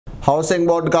Housing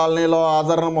board కాలనీలో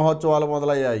ఆదరణ మహోత్సవాలు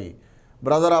మొదలయ్యాయి.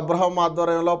 బ్రదర్ అబ్రహం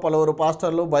ఆధ్వర్యంలో పలువురు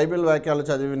పాస్టర్లు బైబిల్ వాక్యాలు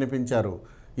చదివి వినిపించారు.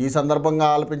 ఈ సందర్భంగా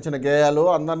ఆలపించిన గేయాలు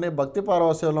అందరినీ భక్తి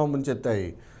పారవస్యంలో ముంచెత్తాయి.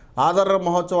 ఆదరణ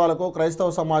మహోత్సవాలకు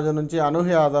క్రైస్తవ సమాజం నుంచి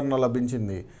అనూహ్య ఆదరణ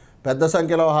లభించింది. పెద్ద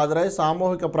సంఖ్యలో హాజరై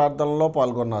సామూహిక ప్రార్థనలో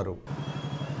పాల్గొన్నారు.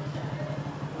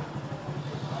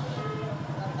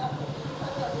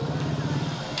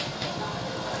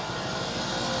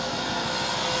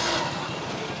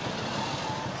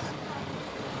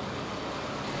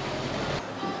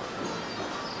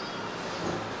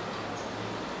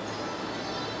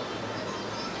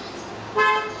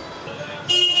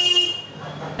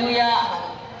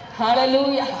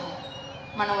 హల్లెలూయా.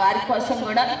 మన వారి కోసం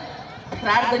కూడా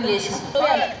ప్రార్థన చేసాం.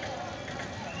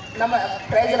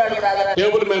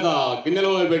 టేబుల్ మీద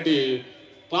గిన్నెలో పెట్టి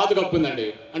క్లాత్ కప్పిందండి.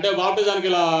 అంటే బాప్టిజానికి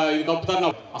ఇలా ఇది కప్పుతారు,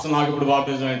 అసలు నాకు ఇప్పుడు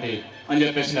బాప్టిజం ఏంటి అని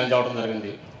చెప్పేసి నేను చెప్పడం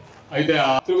జరిగింది. అయితే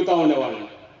తిరుగుతూ ఉండేవాడిని.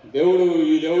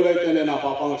 ఈ దేవుడు అయితే నా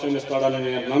పాపాలను క్షమిస్తాడని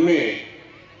నేను నమ్మి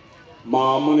మా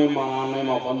అమ్మని, మా నాన్నని,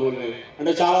 మా బంధువుల్ని,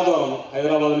 అంటే చాలా దూరం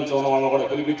హైదరాబాద్ నుంచి ఉన్న వాళ్ళని కూడా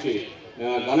పిలిపించి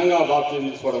నేను ఘనంగా బాప్టిజం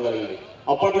తీసుకోవడం జరిగింది.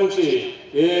 అప్పటి నుంచి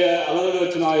ఏ అలలు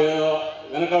వచ్చినా, ఏ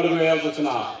వెనకడుగు వేయాల్సి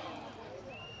వచ్చినా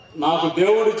నాకు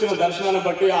దేవుడు ఇచ్చిన దర్శనాన్ని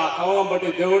బట్టి, ఆ కళను బట్టి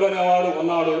దేవుడు అనేవాడు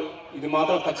ఉన్నాడు, ఇది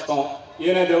మాత్రం ఖచ్చితం,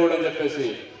 ఈయనే దేవుడు అని చెప్పేసి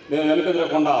నేను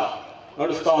వెనుకెదరకుండా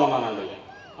నడుస్తూ ఉన్నానండి.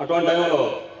 అటువంటి టైంలో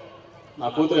నా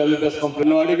కూతురు ఎంబీబీఎస్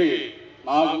కంపెనీ వాడికి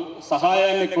నాకు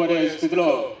సహాయాన్ని కోరే స్థితిలో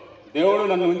దేవుడు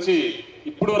నన్ను ఉంచి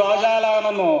ఇప్పుడు రాజాలా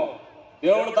నన్ను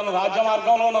దేవుడు తన రాజ్య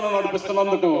మార్గంలో నన్ను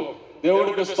నడిపిస్తున్నందుకు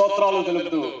దేవుడికి స్తోత్రాలు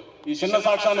తెలుపుతూ ఈ చిన్న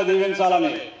సాక్ష్యాన్ని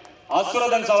దీవించాలని,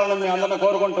 ఆశీర్వదించాలని మీ అందరిని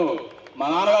కోరుకుంటూ, మా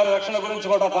నాన్నగారి రక్షణ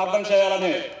గురించి కూడా ప్రార్థన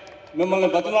చేయాలని మిమ్మల్ని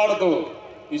బతిలాడుతూ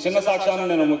ఈ చిన్న సాక్ష్యాన్ని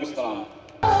నేను ముగిస్తున్నాను.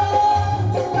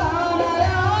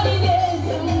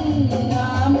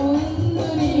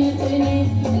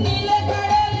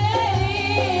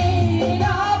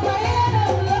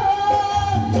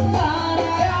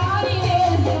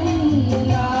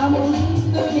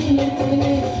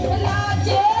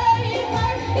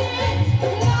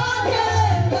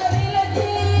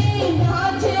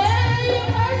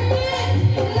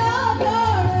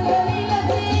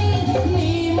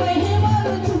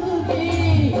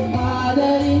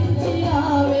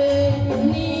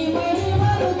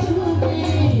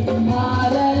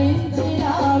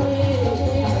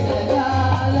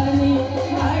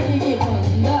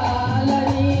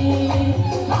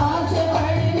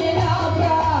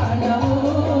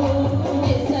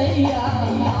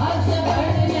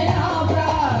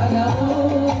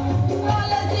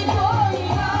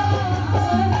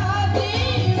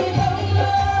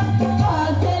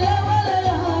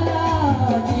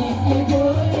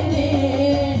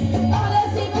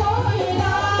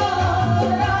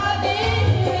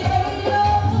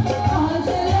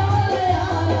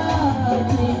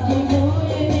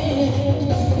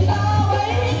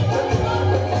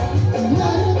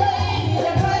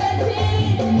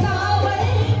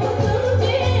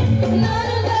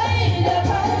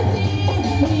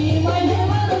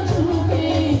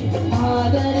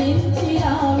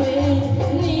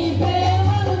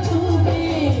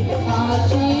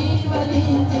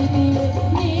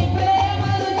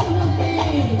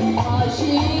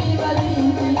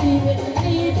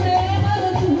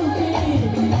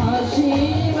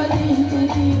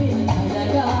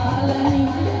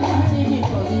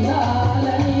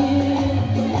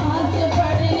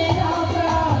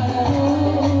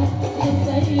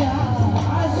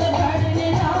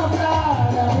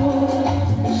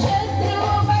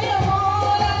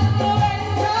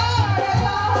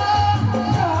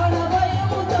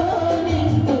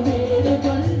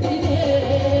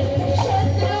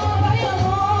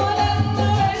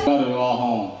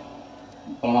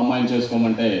 అమ్మాయిని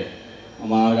చేసుకోమంటే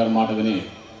మా నాన్నగారి మాట విని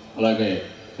అలాగే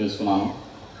చేసుకున్నాను.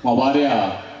 మా భార్య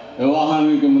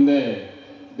వివాహానికి ముందే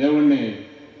దేవుణ్ణి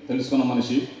తెలుసుకున్న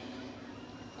మనిషి,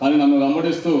 కానీ నన్ను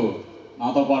వెంబడిస్తూ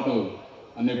నాతో పాటు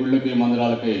అన్ని గుళ్ళకి,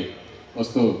 మందిరాలకి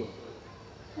వస్తూ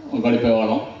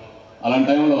గడిపేవాళ్ళం. అలాంటి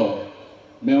టైంలో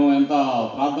మేము ఎంత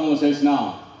ప్రార్థనలు చేసినా,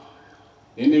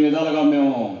 ఎన్ని విధాలుగా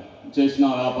మేము చేసినా,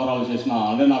 వ్యాపారాలు చేసినా,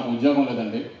 అంటే నాకు ఉద్యోగం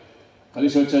లేదండి,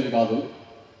 కలిసి వచ్చేది కాదు.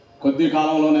 కొద్ది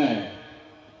కాలంలోనే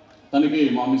తనకి,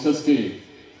 మా మిస్సెస్కి,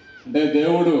 అంటే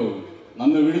దేవుడు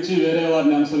నన్ను విడిచి వేరే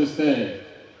వారిని అనుసరిస్తే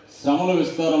శ్రమలు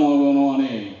విస్తారమవును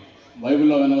అని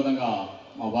బైబిల్లో విన్న విధంగా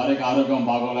మా భార్యకి ఆరోగ్యం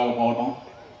బాగోలేకపోవటం,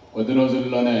 కొద్ది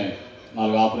రోజుల్లోనే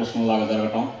 4 ఆపరేషన్ల లాగా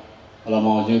జరగటం, అలా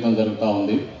మా జీవితం జరుగుతూ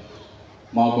ఉంది.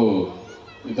 మాకు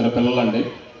 2 పిల్లలండి.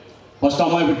 ఫస్ట్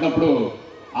అమ్మాయి పుట్టినప్పుడు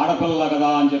ఆడపిల్లల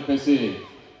కదా అని చెప్పేసి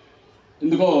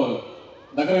ఎందుకో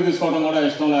దగ్గరికి తీసుకోవడం కూడా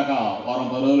ఇష్టం లేక వారం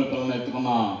 10 రోజులు పిల్లల్ని ఎత్తుకున్న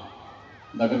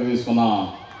దగ్గరికి తీసుకున్న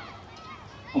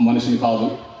మనిషిని కాదు.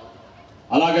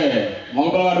 అలాగే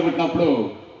మగపిల్లగాడు పుట్టినప్పుడు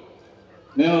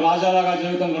నేను రాజాలాగా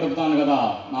జీవితం గడుపుతాను కదా,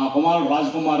 నా కుమారుడు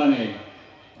రాజకుమార్ అని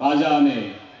రాజా అని.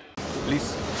 Please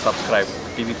subscribe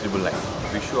TV 999.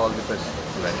 Wish you all the best.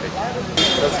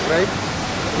 Subscribe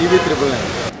TV 999.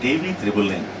 TV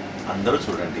 999 అందరూ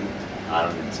చూడండి,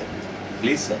 ఆనందించండి.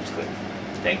 Please subscribe.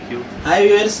 Thank you. Hi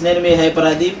viewers, నేను మీ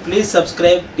Hyper Aadi. Please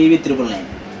subscribe TV 999.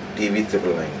 TV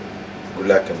 999. Good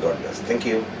luck and God bless. Thank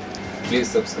you. Please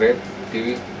subscribe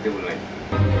TV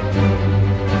 999.